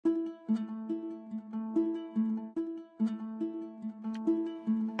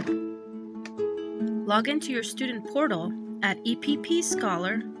log into your student portal at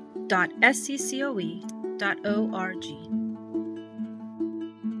eppscholar.sccoe.org.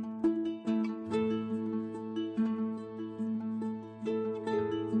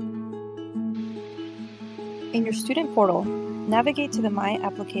 In your student portal, navigate to the My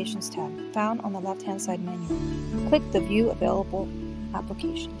Applications tab found on the left-hand side menu. Click the View Available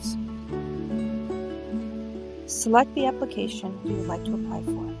Applications. Select the application you would like to apply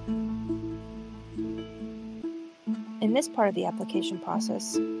for. In this part of the application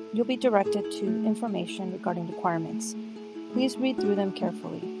process, you'll be directed to information regarding requirements. Please read through them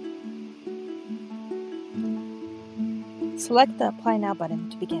carefully. Select the Apply Now button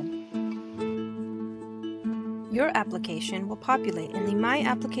to begin. Your application will populate in the My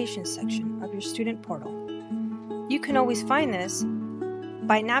Applications section of your student portal. You can always find this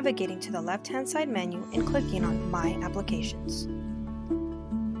by navigating to the left-hand side menu and clicking on My Applications.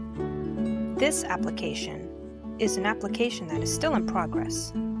 This application is an application that is still in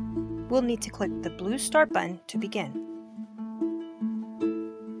progress. We'll need to click the blue Start button to begin.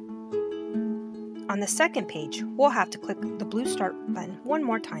 On the second page, we'll have to click the blue Start button one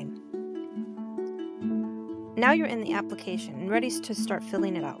more time. Now you're in the application and ready to start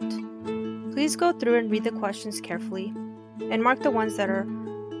filling it out. Please go through and read the questions carefully and mark the ones that are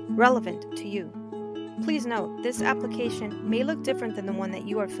relevant to you. Please note, this application may look different than the one that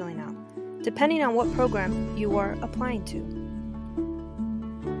you are filling out, depending on what program you are applying to.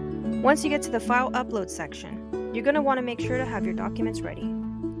 Once you get to the File Upload section, you're going to want to make sure to have your documents ready.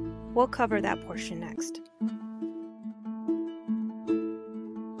 We'll cover that portion next.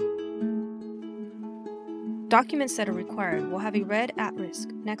 Documents that are required will have a red asterisk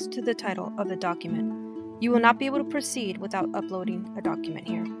next to the title of the document. You will not be able to proceed without uploading a document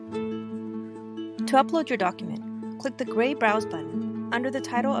here. To upload your document, click the gray Browse button under the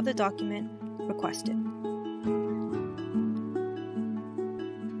title of the document requested.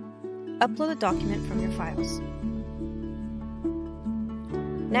 Upload the document from your files.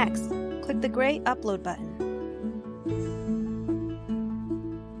 Next, click the gray Upload button.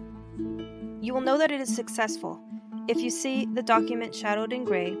 You will know that it is successful if you see the document shadowed in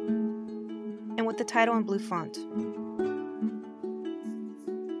gray and with the title in blue font.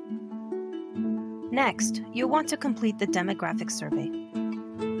 Next, you'll want to complete the demographic survey.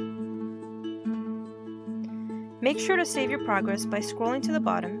 Make sure to save your progress by scrolling to the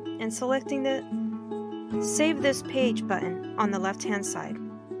bottom and selecting the Save This Page button on the left-hand side.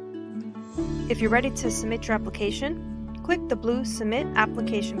 If you're ready to submit your application, click the blue Submit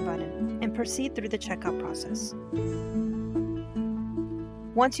Application button and proceed through the checkout process.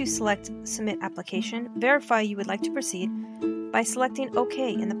 Once you select Submit Application, verify you would like to proceed by selecting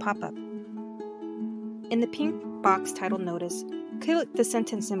OK in the pop-up. In the pink box titled Notice, click the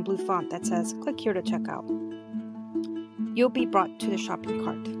sentence in blue font that says Click here to check out. You'll be brought to the shopping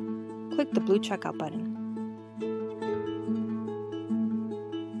cart. Click the blue Checkout button.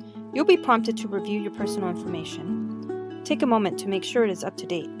 You'll be prompted to review your personal information. Take a moment to make sure it is up to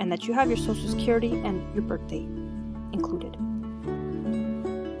date and that you have your Social Security and your birth date included.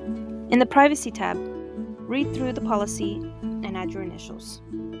 In the Privacy tab, read through the policy and add your initials.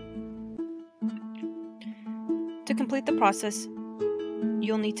 To complete the process,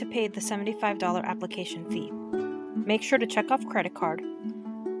 you'll need to pay the $75 application fee. Make sure to check off credit card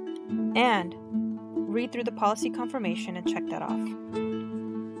and read through the policy confirmation and check that off.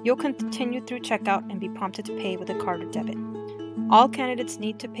 You'll continue through checkout and be prompted to pay with a card or debit. All candidates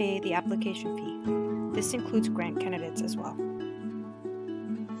need to pay the application fee. This includes grant candidates as well.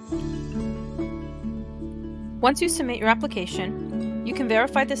 Once you submit your application, you can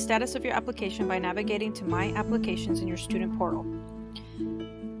verify the status of your application by navigating to My Applications in your student portal.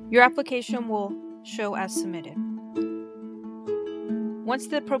 Your application will show as submitted. Once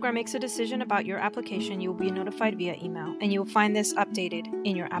the program makes a decision about your application, you will be notified via email, and you will find this updated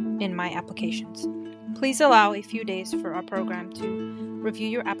in My Applications. Please allow a few days for our program to review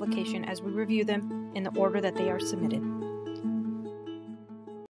your application as we review them in the order that they are submitted.